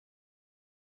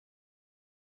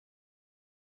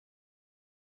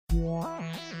This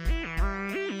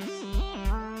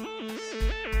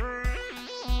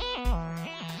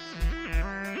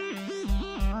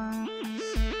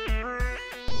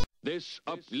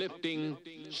uplifting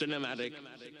cinematic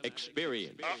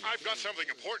experience. I've got something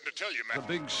important to tell you, man. The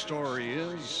big story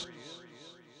is...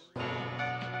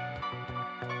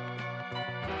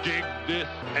 Dig this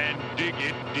and dig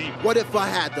it deep. What if I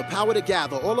had the power to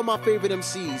gather all of my favorite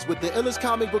MCs with the illest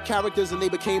comic book characters and they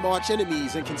became arch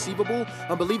enemies? Inconceivable,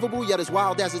 unbelievable, yet as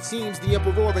wild as it seems, the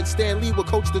Emperor and Stan Lee would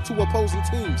coach the two opposing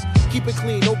teams. Keep it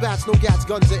clean, no bats, no gats,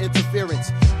 guns, or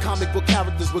interference. Comic book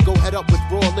characters would go head up with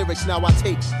raw lyrics. Now I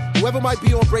take whoever might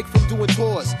be on break from doing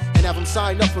tours and have them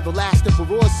sign up for the last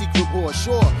Emperor's secret war.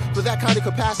 Sure, for that kind of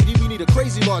capacity, we need a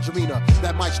crazy large arena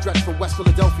that might stretch from West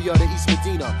Philadelphia to East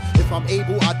Medina. If I'm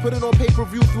able, I'd put it on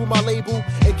pay-per-view through my label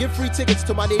and give free tickets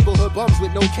to my neighborhood bums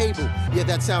with no cable. Yeah,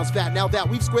 that sounds fat. Now that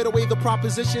we've squared away the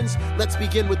propositions, let's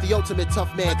begin with the ultimate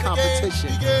tough man competition.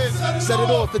 Set it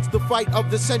off, it's the fight of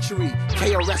the century.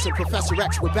 KRS and Professor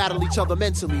X would battle each other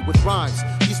mentally with rhymes.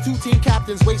 These two team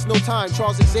captains waste no time.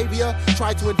 Charles Xavier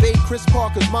tried to invade Chris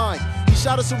Parker's mind. He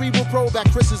shot a cerebral probe at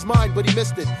Chris's mind, but he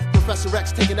missed it. Professor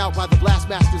X taken out by the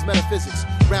Blastmaster's metaphysics.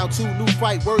 Round 2, new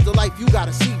fight, word to life, you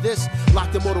gotta see this.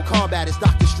 Locked in Mortal Kombat is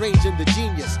Dr. Strange and the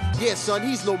Genius. Yeah, son,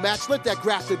 he's no match, let that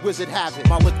grafted wizard have it.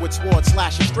 My liquid sword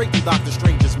slashes straight through Dr.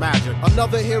 Strange's magic.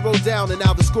 Another hero down, and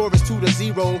now the score is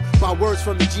 2-0. By words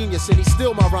from the Genius, and he's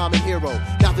still my rhyming hero.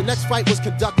 Now the next fight was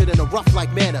conducted in a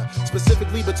rough-like manner,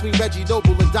 specifically between Reggie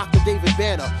Noble and Dr. David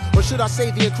Banner. Or should I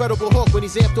say the Incredible Hulk when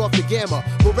he's amped off the gamma?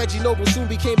 But Reggie Noble soon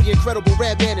became the Incredible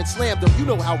Red Man and slammed him. You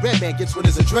know how Red Man gets when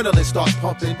his adrenaline starts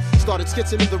pumping. Started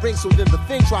skitzing in the ring, so then the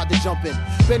Thing tried to jump in.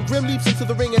 Ben Grimm leaps into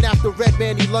the ring, and after Red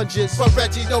Man he lunges, but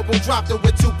Reggie Noble dropped him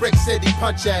with 2 Brick City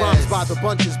punches. Rhymes by the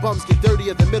bunches, bums get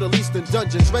dirtier than Middle Eastern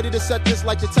dungeons. Ready to set this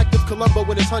like Detective Columbo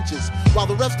in his hunches. While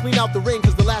the refs clean out the ring,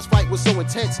 cause the last fight was so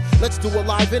intense. Let's do a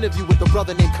live interview with the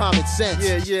brother named Common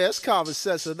Sense. Yeah, it's Common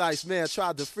Sense. A nice man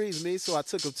tried to freeze me, so I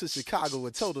took him to Chicago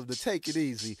and told him to take it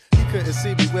easy. He couldn't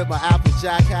see me with my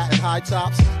Applejack hat and high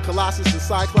tops. Colossus and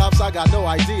Cyclops, I got no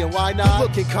idea why not.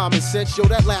 Look at Common Sense, yo,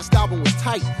 that last album was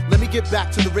tight. Let me get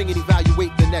back to the ring and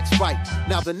evaluate the next fight.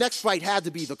 Now the next fight had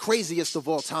to be the craziest of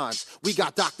all times. We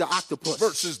got Dr. Octopus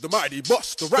Versus the mighty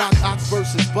Buster. Doc Ox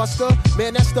versus Buster?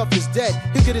 Man, that stuff is dead.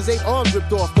 He'll get his 8 arms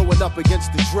ripped off going up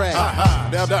against the Dread.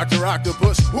 Now Dr.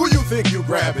 Octopus, who you think you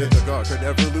grabbing? The God can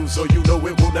never lose, so you know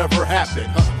it will never happen.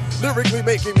 Lyrically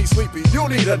making me sleepy, you'll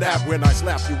need a nap when I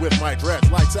slap you with my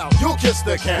dreads. Lights out, you'll kiss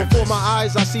the canvas. Before my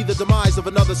eyes, I see the demise of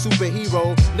another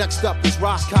superhero. Next up is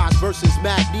Roscos versus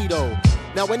Magneto.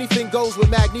 Now anything goes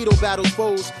when Magneto battles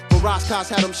foes, but Roscos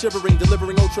had him shivering,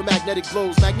 delivering ultramagnetic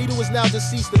blows. Magneto is now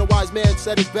deceased, and a wise man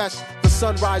said it best. The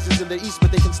sun rises in the east,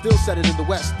 but they can still set it in the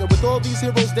west. And with all these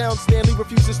heroes down, Stan Lee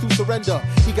refuses to surrender.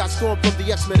 He got stormed from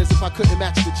the X-Men as if I couldn't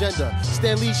match the gender.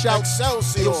 Stan Lee shouts,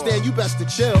 Excelsior. Yo, Stan, you best to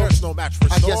chill. There's no match for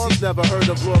Storm. I guess he's never heard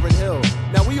of Lauryn Hill.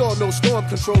 Now we all know Storm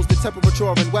controls the temperature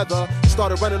and weather.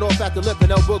 Started running off at the lip,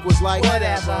 and El Boog was like,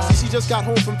 whatever. See, she just got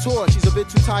home from tour. She's a bit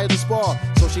too tired to spar,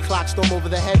 so she clocked Storm over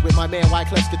the head with my man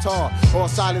Wyclef's guitar. All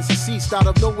silence has ceased. Out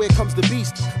of nowhere comes the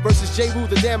Beast versus J. Rue,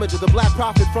 the Damager, the Black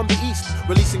Prophet from the East,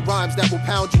 releasing rhymes that will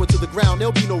pound you into the ground.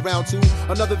 There'll be no round 2.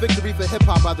 Another victory for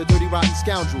hip-hop by the Dirty Rotten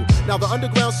Scoundrel. Now the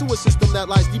underground sewer system that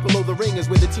lies deep below the ring is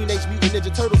where the Teenage Mutant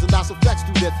Ninja Turtles and DOS Effects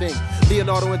do their thing.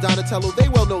 Leonardo and Donatello, they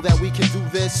well know that we can do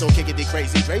this. So kickity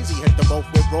crazy crazy, hit them both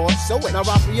with raw sewage. Now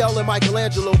Raphael and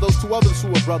Michelangelo, those 2 others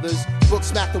who are brothers, book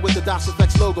smacked them with the DOS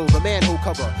Effects logo, the manhole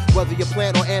cover. Whether you're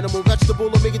plant or animal, vegetable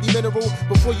or miggity mineral,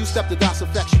 before you step to DOS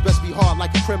Effects, you best be hard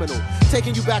like a criminal.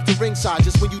 Taking you back to ringside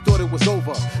just when you thought it was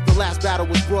over. The last battle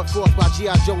was brought forth by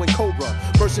G.I. Joe and Cobra.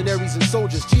 Mercenaries and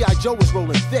soldiers, G.I. Joe was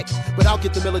rolling thick, but I'll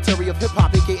get the military of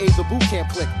hip-hop, aka the boot camp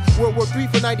clique. World War III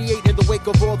for 98, in the wake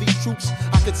of all these troops,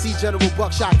 I could see General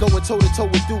Buckshot going toe-to-toe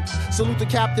with Duke. Salute the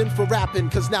captain for rapping,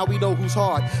 cause now we know who's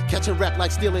hard. Catching rep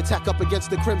like stealing tech up against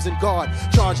the Crimson Guard.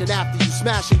 Charging after you,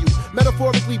 smashing you,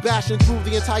 metaphorically bashing through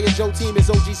the entire Joe team is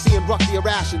OGC and Ruck the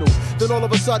Irrational. Then all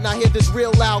of a sudden I hear this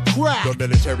real loud crack. The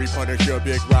military Punisher,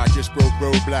 Big Rock, just broke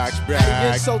Roadblock's back.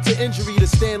 Adding insult to injury to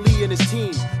Stan Lee and his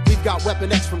team. We've got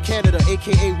Weapon X from Canada,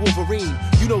 aka Wolverine.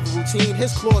 You know the routine,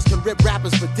 his claws can rip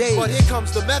rappers for days. But here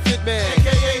comes the Method Man,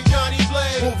 aka Johnny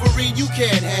Blaze. Wolverine, you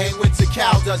can't hang when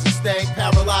Tikal does his thing.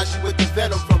 Paralyze you with the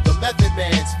venom from the Method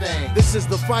Man's fang. This is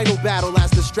the final battle as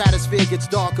the stratosphere gets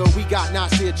darker. We got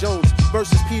Nasir Jones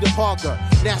versus Peter Parker.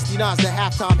 Nasty Nas, the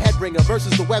halftime headbringer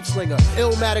versus the web slinger.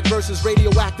 Illmatic versus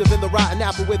Radioactive in the Rotten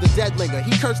Apple with a deadlinger.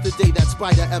 He cursed the day that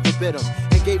Spider ever bit him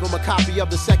and gave him a copy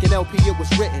of the second LP it was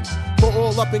written. For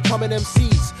all up and coming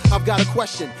MCs, I've got a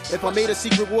question. If I made a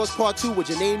Secret Wars Part 2, would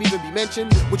your name even be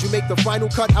mentioned? Would you make the final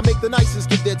cut? I make the nicest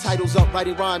give their titles up,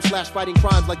 writing rhymes / fighting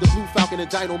crimes like the Blue Falcon and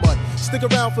Dino Mud. Stick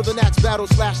around for the next battle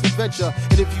 / adventure.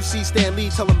 And if you see Stan Lee,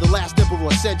 tell him the last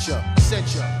emperor sent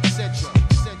ya.